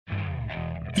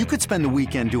You could spend the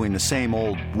weekend doing the same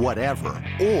old whatever,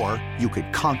 or you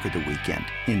could conquer the weekend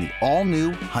in the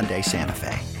all-new Hyundai Santa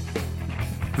Fe.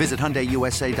 Visit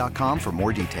HyundaiUSA.com for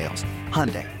more details.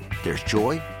 Hyundai, there's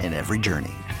joy in every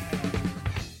journey.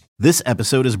 This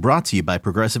episode is brought to you by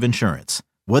Progressive Insurance.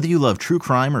 Whether you love true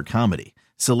crime or comedy,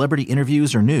 celebrity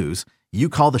interviews or news, you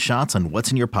call the shots on what's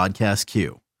in your podcast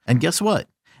queue. And guess what?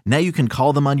 Now you can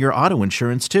call them on your auto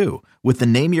insurance too with the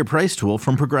Name Your Price tool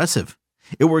from Progressive.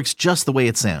 It works just the way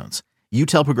it sounds. You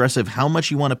tell Progressive how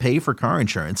much you want to pay for car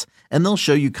insurance, and they'll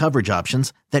show you coverage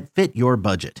options that fit your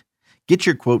budget. Get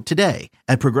your quote today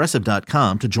at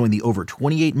Progressive.com to join the over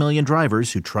 28 million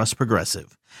drivers who trust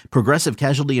Progressive. Progressive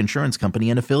Casualty Insurance Company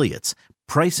and Affiliates.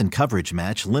 Price and coverage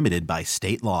match limited by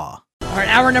state law. All right,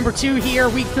 hour number 2 here,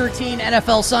 Week 13,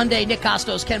 NFL Sunday. Nick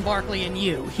Costos, Ken Barkley, and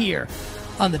you here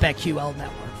on the BetQL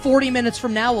Network. 40 minutes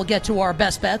from now, we'll get to our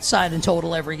best bets, side and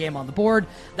total, every game on the board.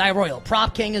 The Royal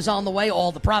Prop King is on the way,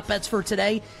 all the prop bets for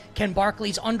today. Ken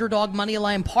Barkley's Underdog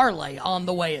Moneyline Parlay on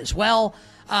the way as well.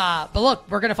 But look,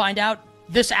 we're going to find out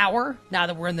this hour, now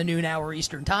that we're in the noon hour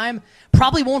Eastern time.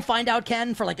 Probably won't find out,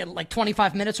 Ken, for like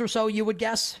 25 minutes or so, you would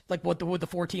guess, like what the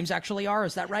 4 teams actually are.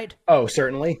 Is that right? Oh,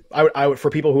 certainly. I would,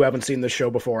 for people who haven't seen this show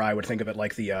before, I would think of it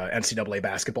like the NCAA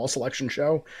basketball selection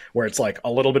show, where it's like a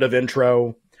little bit of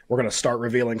intro. We're going to start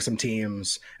revealing some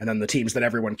teams, and then the teams that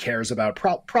everyone cares about.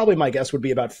 Probably my guess would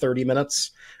be about 30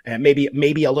 minutes, and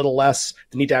maybe a little less.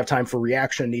 They need to have time for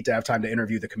reaction, need to have time to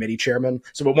interview the committee chairman.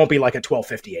 So it won't be like at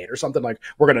 12:58 or something. Like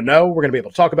we're going to be able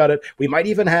to talk about it. We might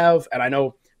even have, and I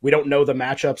know we don't know the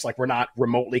matchups, like we're not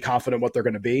remotely confident what they're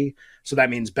going to be. So that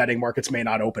means betting markets may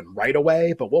not open right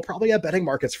away, but we'll probably have betting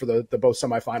markets for the both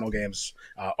semifinal games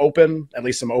open, at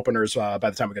least some openers by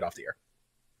the time we get off the air.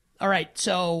 All right,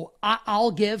 so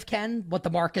I'll give Ken what the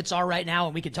markets are right now,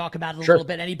 and we can talk about it a Sure. little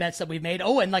bit, any bets that we've made.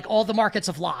 Oh, and like all the markets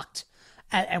have locked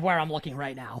at where I'm looking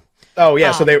right now. Oh,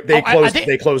 yeah, so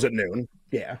they close at noon.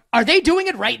 Yeah. Are they doing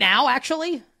it right now,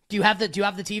 actually? Do you have the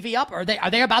TV up? Are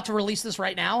they about to release this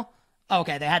right now?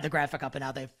 Okay, they had the graphic up, and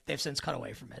now they've since cut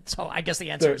away from it. So I guess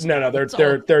the answer is no.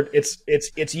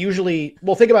 It's usually,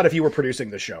 well, think about if you were producing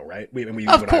the show, right? We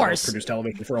of course produced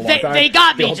television for a long time. They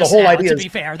got me just now, to be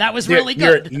fair. That was really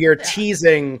good. You're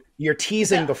teasing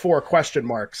the 4 question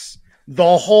marks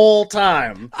the whole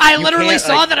time. I literally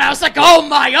saw that. I was like, oh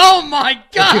my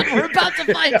God, we're about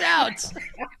to find out.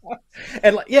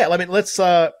 And yeah, I mean, let's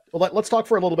talk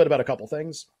for a little bit about a couple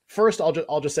things. First,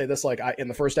 I'll just say this, like in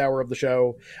the first hour of the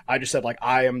show, I just said like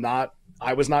I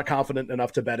was not confident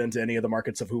enough to bet into any of the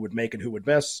markets of who would make and who would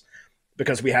miss,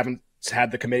 because we haven't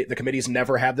had the committee's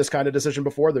never had this kind of decision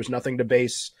before. There's nothing to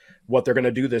base what they're going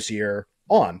to do this year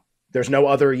on. There's no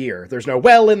other year. There's no,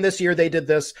 well, in this year they did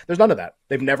this. There's none of that.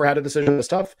 They've never had a decision this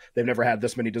tough. They've never had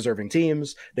this many deserving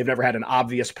teams. They've never had an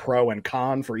obvious pro and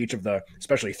con for each of the,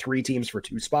 especially 3 teams for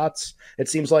 2 spots, it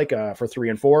seems like, for 3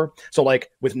 and 4. So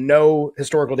like with no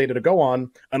historical data to go on,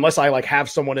 unless I like have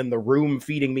someone in the room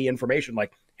feeding me information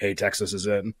like, hey, Texas is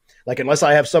in. Like, unless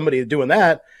I have somebody doing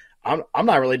that, I'm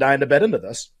not really dying to bet into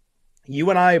this. You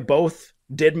and I both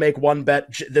did make one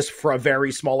bet this for a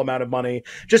very small amount of money,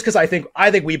 just because I think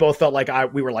we both felt like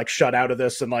we were like shut out of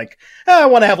this, and like I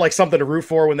want to have like something to root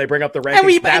for when they bring up the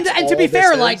rankings. And to be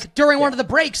fair, like during one of the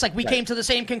breaks, like we came to the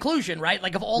same conclusion, right?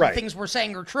 Like if all the things we're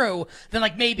saying are true, then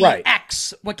like maybe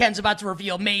X, what Ken's about to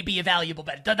reveal, may be a valuable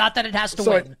bet. Not that it has to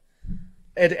win.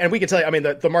 And we can tell you, I mean,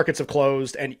 the markets have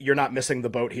closed, and you're not missing the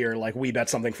boat here. Like, we bet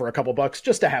something for a couple bucks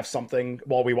just to have something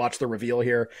while we watch the reveal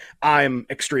here. I'm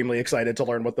extremely excited to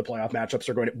learn what the playoff matchups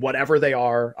are going to, whatever they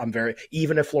are.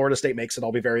 Even if Florida State makes it,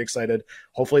 I'll be very excited.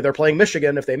 Hopefully they're playing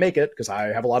Michigan if they make it, because I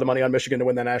have a lot of money on Michigan to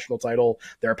win the national title.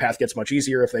 Their path gets much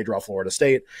easier if they draw Florida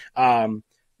State.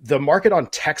 The market on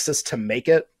Texas to make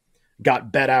it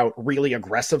got bet out really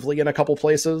aggressively in a couple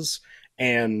places.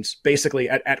 And basically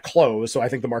at close, so I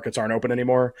think the markets aren't open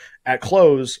anymore. At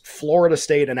close, Florida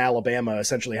State and Alabama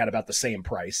essentially had about the same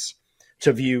price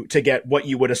to get what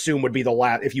you would assume would be the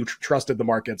last, if you trusted the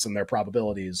markets and their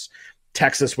probabilities.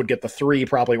 Texas would get the 3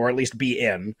 probably, or at least be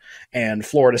in, and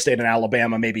Florida State and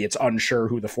Alabama, maybe it's unsure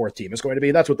who the 4th team is going to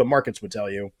be. That's what the markets would tell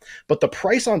you. But the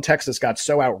price on Texas got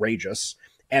so outrageous,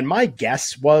 and my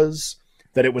guess was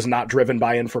that it was not driven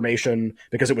by information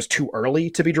because it was too early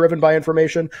to be driven by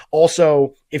information.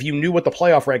 Also, if you knew what the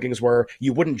playoff rankings were,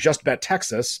 you wouldn't just bet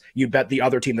Texas. You'd bet the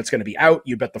other team that's going to be out.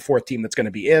 You'd bet the 4th team that's going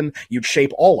to be in. You'd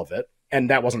shape all of it. And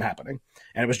that wasn't happening.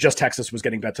 And it was just Texas was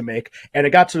getting bet to make. And it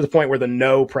got to the point where the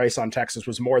no price on Texas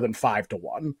was more than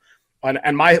 5-1.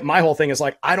 And my whole thing is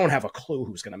like, I don't have a clue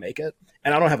who's going to make it.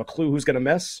 And I don't have a clue who's going to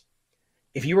miss.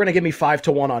 If you were going to give me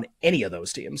 5-1 on any of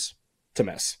those teams to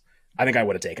miss, I think I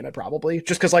would have taken it probably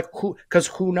just because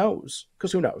who knows?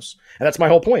 Because who knows? And that's my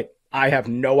whole point. I have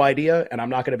no idea, and I'm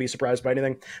not going to be surprised by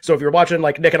anything. So if you're watching,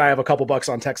 like Nick and I have a couple bucks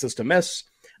on Texas to miss.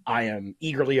 I am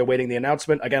eagerly awaiting the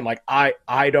announcement. Again, like I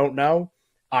don't know.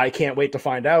 I can't wait to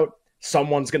find out.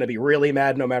 Someone's going to be really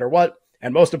mad no matter what.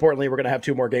 And most importantly, we're going to have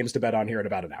 2 more games to bet on here in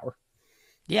about an hour.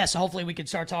 Yeah, so hopefully we can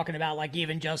start talking about like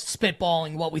even just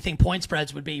spitballing what we think point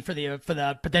spreads would be for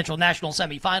the potential national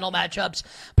semifinal matchups.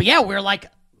 But yeah, we're like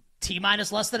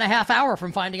T-minus less than a half hour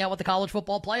from finding out what the college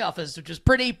football playoff is, which is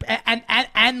pretty,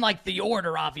 and like the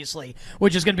order, obviously,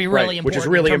 which is going to be really important. Which is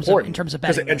really important in terms of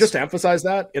betting. And just to emphasize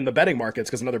that, in the betting markets,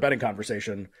 because another betting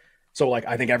conversation. So like,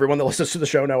 I think everyone that listens to the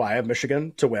show know I have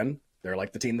Michigan to win. They're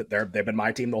like the team they've been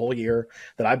my team the whole year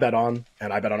that I bet on,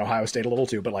 and I bet on Ohio State a little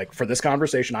too. But like for this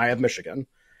conversation, I have Michigan.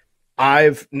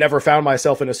 I've never found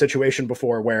myself in a situation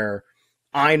before where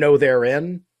I know they're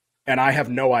in, and I have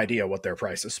no idea what their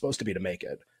price is supposed to be to make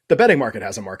it. The betting market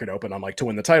has a market open on like to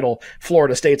win the title.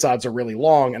 Florida State's odds are really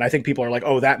long, and I think people are like,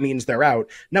 oh, that means they're out.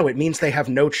 No, it means they have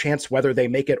no chance whether they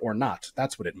make it or not.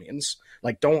 That's what it means.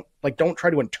 Don't try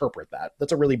to interpret that.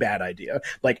 That's a really bad idea.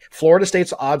 Like Florida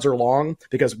State's odds are long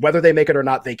because whether they make it or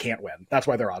not, they can't win. That's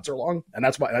why their odds are long, and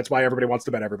that's why everybody wants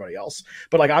to bet everybody else.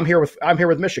 But like I'm here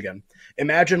with Michigan.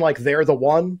 Imagine like they're the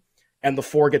 1 and the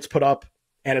 4 gets put up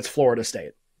and it's Florida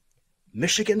State.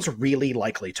 Michigan's really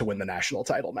likely to win the national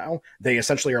title now. They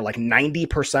essentially are like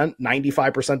 90%,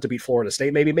 95% to beat Florida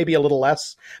State, maybe a little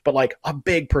less, but like a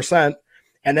big percent.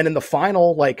 And then in the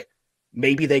final, like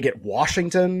maybe they get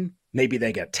Washington, maybe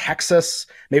they get Texas,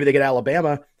 maybe they get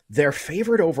Alabama. They're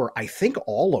favored over, I think,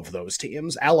 all of those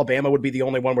teams. Alabama would be the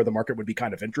only one where the market would be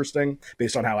kind of interesting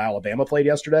based on how Alabama played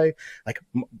yesterday. Like,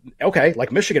 okay,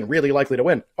 like Michigan really likely to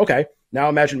win. Okay, now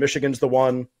imagine Michigan's the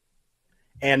 1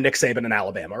 and Nick Saban and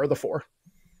Alabama are the 4.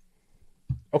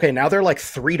 Okay, now they're like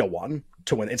 3-1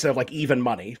 to win instead of like even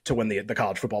money to win the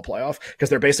college football playoff because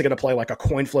they're basically going to play like a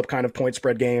coin flip kind of point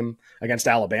spread game against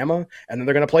Alabama, and then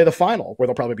they're going to play the final where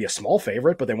they'll probably be a small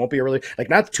favorite, but they won't be a really like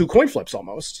not 2 coin flips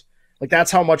almost. Like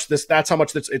that's how much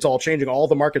it's all changing. All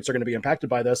the markets are going to be impacted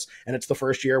by this, and it's the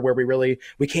first year where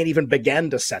we can't even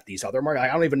begin to set these other markets.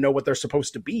 I don't even know what they're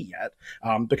supposed to be yet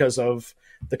because of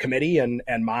the committee and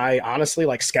my honestly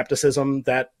like skepticism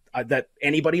that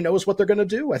anybody knows what they're going to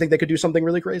do. I think they could do something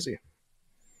really crazy.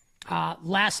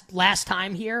 Last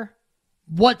time here,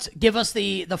 give us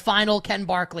the final Ken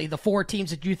Barkley, the 4 teams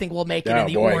that you think will make it in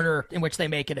the order in which they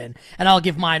make it in, and I'll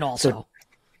give mine also. So,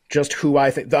 just who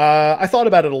I think. I thought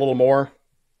about it a little more.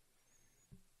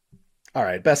 All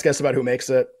right, best guess about who makes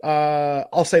it.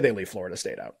 I'll say they leave Florida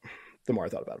State out. The more I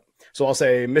thought about it, so I'll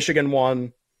say Michigan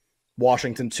 1,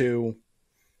 Washington 2,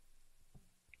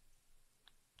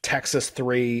 Texas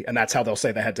 3, and that's how they'll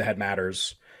say the head-to-head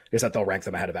matters. Is that they'll rank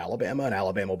them ahead of Alabama, and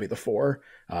Alabama will be the 4.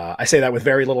 I say that with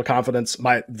very little confidence.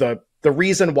 The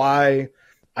reason why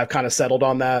I've kind of settled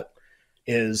on that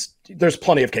is there's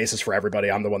plenty of cases for everybody.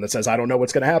 I'm the one that says I don't know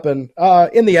what's going to happen.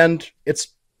 In the end, it's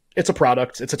a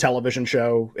product, it's a television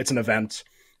show, it's an event,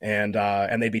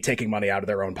 and they'd be taking money out of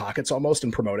their own pockets almost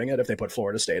and promoting it if they put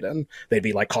Florida State in. They'd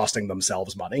be like costing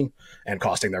themselves money and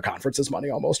costing their conferences money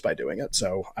almost by doing it.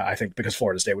 So I think because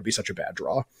Florida State would be such a bad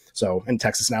draw. So and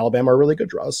Texas and Alabama are really good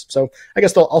draws. So I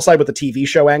guess I'll side with the TV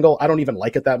show angle. I don't even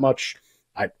like it that much.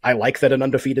 I like that an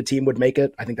undefeated team would make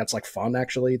it. I think that's like fun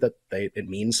actually that it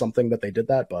means something that they did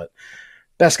that. But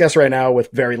best guess right now with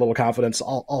very little confidence,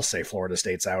 I'll say Florida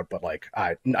State's out. But like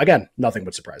again, nothing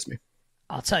would surprise me.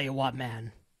 I'll tell you what,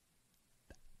 man.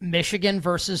 Michigan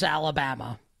versus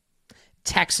Alabama,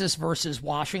 Texas versus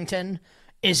Washington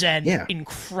is an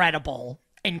incredible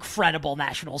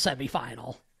national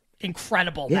semifinal.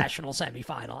 National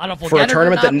semifinal. I don't know if we'll for get a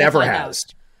tournament it or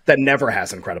not, that never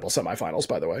has incredible semifinals,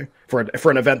 by the way, for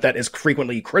an event that is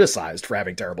frequently criticized for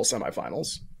having terrible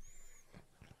semifinals.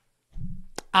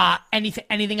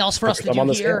 Anything else for us to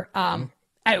do here?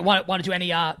 I want to do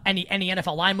any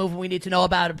NFL line movement we need to know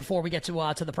about it before we get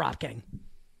to the Prop King.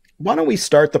 Why don't we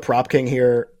start the Prop King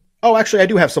here? Oh, actually, I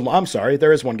do have some. I'm sorry.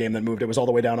 There is one game that moved. It was all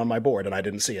the way down on my board, and I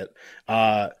didn't see it.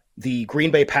 The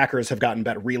Green Bay Packers have gotten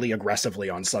bet really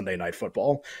aggressively on Sunday Night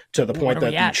Football to the point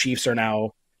that the Chiefs are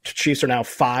now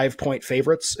 5-point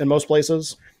favorites in most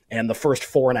places, and the first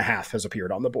 4.5 has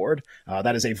appeared on the board.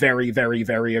 That is a very, very,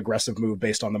 very aggressive move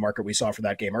based on the market we saw for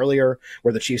that game earlier,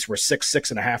 where the Chiefs were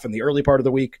 6.5 in the early part of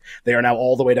the week. They are now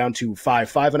all the way down to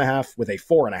 5.5 with a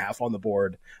 4.5 on the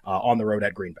board on the road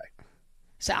at Green Bay.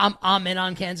 So I'm in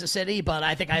on Kansas City, but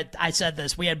I think I said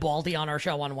this. We had Baldy on our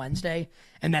show on Wednesday,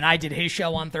 and then I did his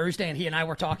show on Thursday, and he and I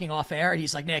were talking off air, and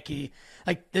he's like, Nick,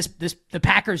 the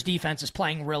Packers defense is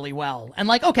playing really well. And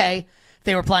like, okay,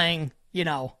 they were playing,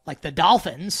 like the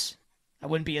Dolphins, I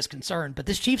wouldn't be as concerned. But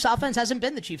this Chiefs offense hasn't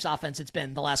been the Chiefs offense it's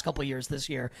been the last couple of years this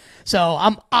year. So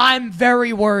I'm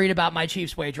very worried about my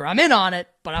Chiefs wager. I'm in on it,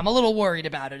 but I'm a little worried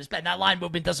about it. That line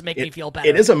movement doesn't make me feel better.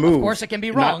 It is a move. Of course, it can be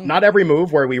wrong. Not every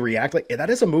move where we react that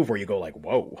is a move where you go like,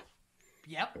 whoa.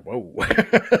 Yep. Whoa.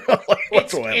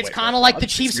 It's kind of like the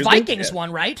Chiefs-Vikings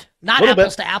one, right? Not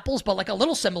apples to apples, but like a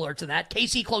little similar to that.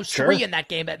 KC closed 3 in that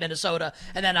game at Minnesota,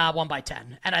 and then won by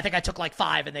 10. And I think I took like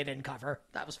 5, and they didn't cover.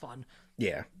 That was fun.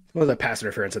 Yeah. Well, that pass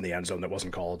interference in the end zone that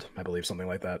wasn't called, I believe, something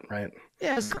like that, right?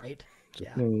 Yeah, it's great.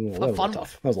 Yeah.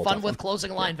 Fun with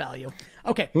closing line value.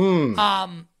 Okay.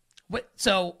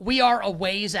 So we are a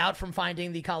ways out from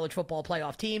finding the college football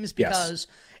playoff teams because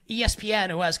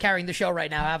ESPN, who has carrying the show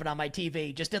right now, I have it on my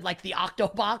TV, just did like the Octo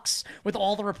Box with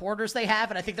all the reporters they have,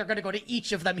 and I think they're going to go to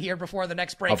each of them here before the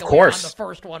next break. Of course. On the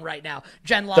first one right now.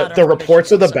 Jen Latta. The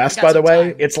reports are the best, by the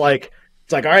way. It's like,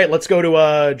 all right, let's go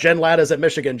to Jen Latta's at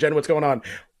Michigan. Jen, what's going on?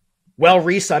 Well,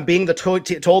 Reese, I'm being told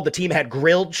the team had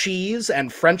grilled cheese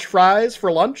and French fries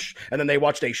for lunch, and then they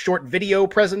watched a short video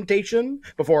presentation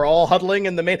before all huddling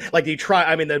in the main. Like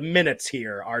the minutes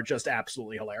here are just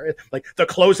absolutely hilarious. Like the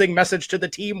closing message to the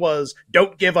team was,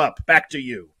 "Don't give up, back to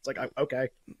you." It's like, okay.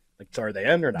 Like, so are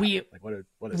they in or not?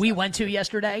 What is we that? went to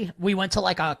yesterday. We went to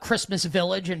like a Christmas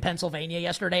village in Pennsylvania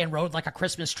yesterday and rode like a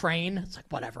Christmas train. It's like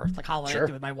whatever. It's like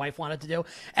holiday what my wife wanted to do.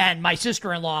 And my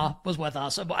sister-in-law was with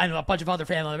us and a bunch of other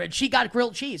family members. And she got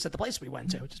grilled cheese at the place we went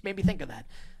to. It just made me think of that.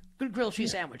 Good grilled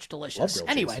cheese sandwich. Delicious.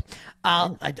 Anyway,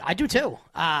 I do too.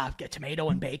 Get tomato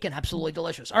and bacon. Absolutely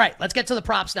delicious. All right, let's get to the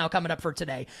props now coming up for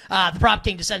today. The prop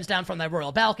king descends down from thy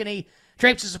royal balcony,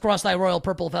 traipses across thy royal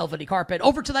purple velvety carpet,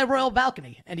 over to thy royal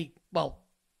balcony, and he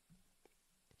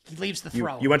leaves the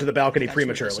throne. You went to the balcony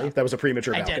prematurely. That was a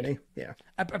premature balcony. Yeah.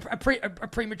 A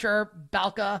premature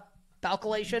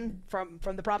balculation from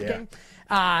the prop king.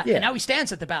 And now he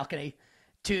stands at the balcony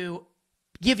to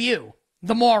give you,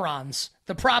 the morons,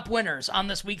 the prop winners on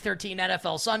this Week 13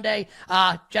 NFL Sunday.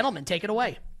 Gentlemen, take it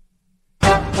away.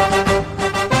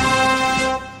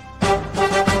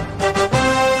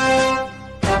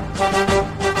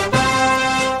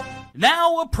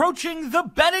 Now approaching the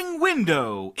betting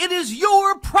window, it is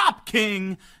your prop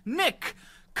king, Nick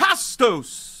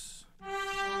Costos.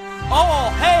 All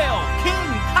hail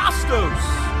King Costos.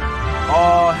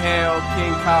 All hail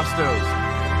King Costos.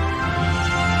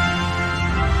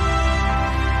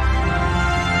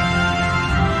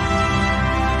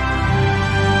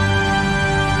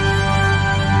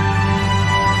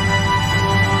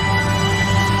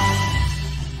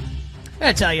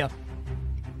 I tell you,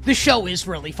 this show is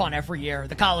really fun every year.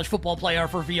 The College Football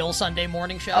Playoff Reveal Sunday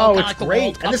morning show. Oh, it's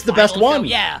great. And this is the best one.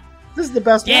 Yeah. This is the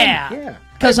best one. Yeah.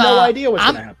 Because I have no idea what's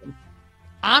going to happen.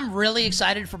 I'm really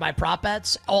excited for my prop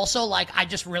bets. Also, I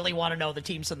just really want to know the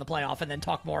teams in the playoff and then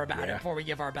talk more about it before we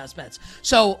give our best bets.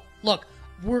 So, look,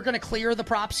 we're going to clear the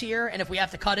props here, and if we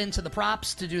have to cut into the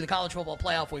props to do the College Football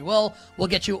Playoff, we will. We'll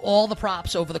get you all the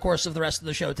props over the course of the rest of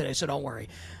the show today, so don't worry.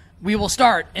 We will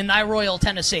start in thy Royal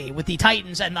Tennessee with the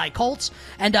Titans and thy Colts.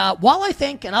 And while I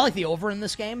think, and I like the over in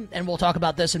this game, and we'll talk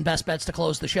about this in best bets to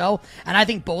close the show, and I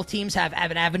think both teams have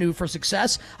an avenue for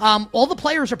success, all the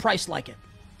players are priced like it.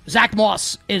 Zach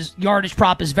Moss, his yardage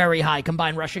prop is very high,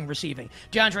 combined rushing, receiving.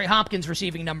 DeAndre Hopkins'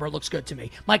 receiving number looks good to me.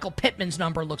 Michael Pittman's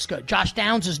number looks good. Josh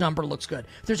Downs' number looks good.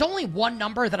 There's only one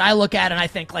number that I look at and I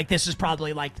think, this is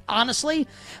probably, honestly,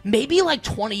 maybe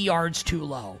 20 yards too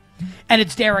low. And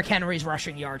it's Derrick Henry's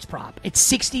rushing yards prop. It's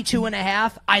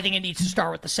 62.5. I think it needs to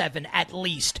start with the 7 at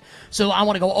least. So I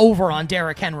want to go over on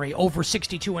Derrick Henry, over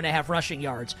 62.5 rushing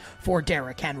yards for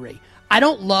Derrick Henry. I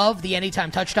don't love the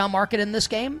anytime touchdown market in this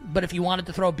game, but if you wanted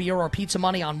to throw beer or pizza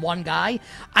money on one guy,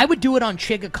 I would do it on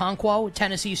Chig Okonkwo,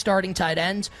 Tennessee starting tight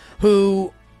end,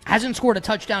 who hasn't scored a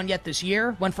touchdown yet this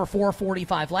year, went for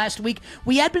 445 last week.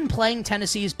 We had been playing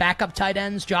Tennessee's backup tight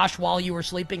ends, Josh while you were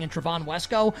sleeping and Trevon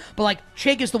Wesco, but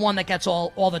Chig is the one that gets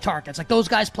all the targets. Those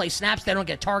guys play snaps, they don't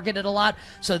get targeted a lot,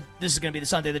 so this is going to be the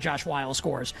Sunday that Josh Weil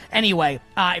scores. Anyway,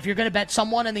 if you're going to bet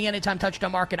someone in the anytime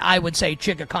touchdown market, I would say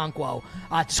Chig Okonkwo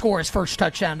to score his first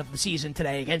touchdown of the season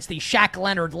today against the Shaq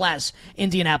Leonard-less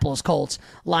Indianapolis Colts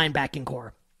linebacking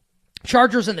core.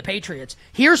 Chargers and the Patriots.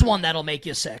 Here's one that'll make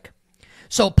you sick.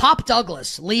 So Pop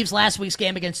Douglas leaves last week's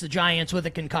game against the Giants with a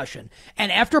concussion.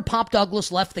 And after Pop Douglas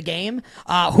left the game,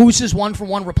 who's his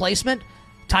one-for-one replacement?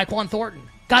 Tyquan Thornton.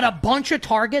 got a bunch of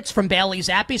targets from Bailey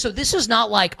Zappi, so this is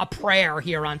not like a prayer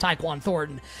here on Tyquan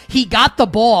Thornton. He got the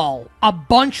ball a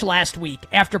bunch last week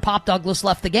after Pop Douglas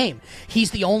left the game.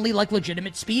 He's the only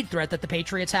legitimate speed threat that the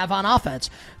Patriots have on offense.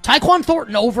 Tyquan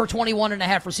Thornton over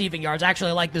 21.5 receiving yards.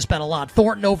 Actually, I like this bet a lot.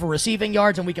 Thornton over receiving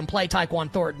yards, and we can play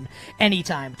Tyquan Thornton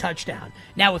anytime touchdown.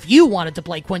 Now, if you wanted to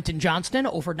play Quentin Johnston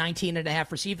over 19.5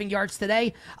 receiving yards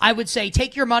today, I would say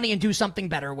take your money and do something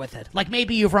better with it. Like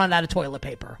maybe you've run out of toilet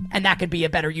paper, and that could be a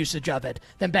better usage of it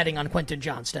than betting on Quentin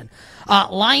Johnston.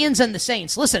 Lions and the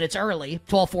Saints. Listen, it's early,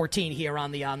 12:14 here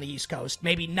on the East Coast.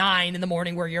 Maybe 9 in the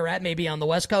morning where you're at, maybe on the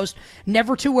West Coast.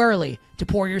 Never too early to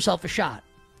pour yourself a shot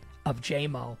of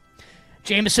J-Mo.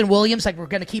 Jameson Williams, like we're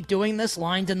going to keep doing this,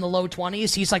 lined in the low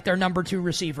 20s. He's like their number 2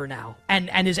 receiver now, and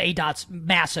his A-dot's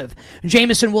massive.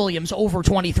 Jameson Williams over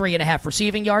 23.5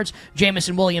 receiving yards.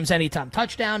 Jameson Williams anytime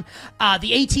touchdown.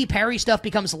 The A.T. Perry stuff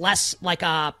becomes less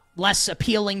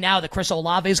appealing now that Chris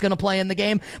Olave is going to play in the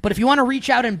game. But if you want to reach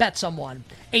out and bet someone,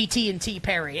 A.T.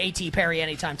 Perry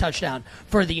anytime touchdown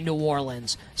for the New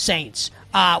Orleans Saints.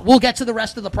 We'll get to the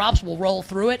rest of the props. We'll roll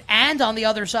through it. And on the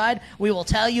other side, we will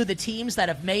tell you the teams that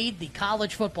have made the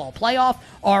college football playoff,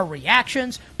 our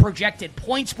reactions, projected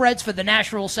point spreads for the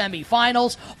national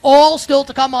semifinals, all still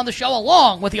to come on the show,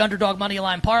 along with the Underdog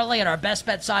Moneyline Parlay and our best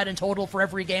bet side and total for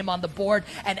every game on the board.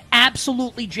 An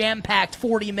absolutely jam-packed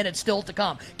 40 minutes still to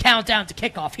come. Countdown to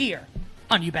kickoff here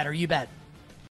on You Better You Bet.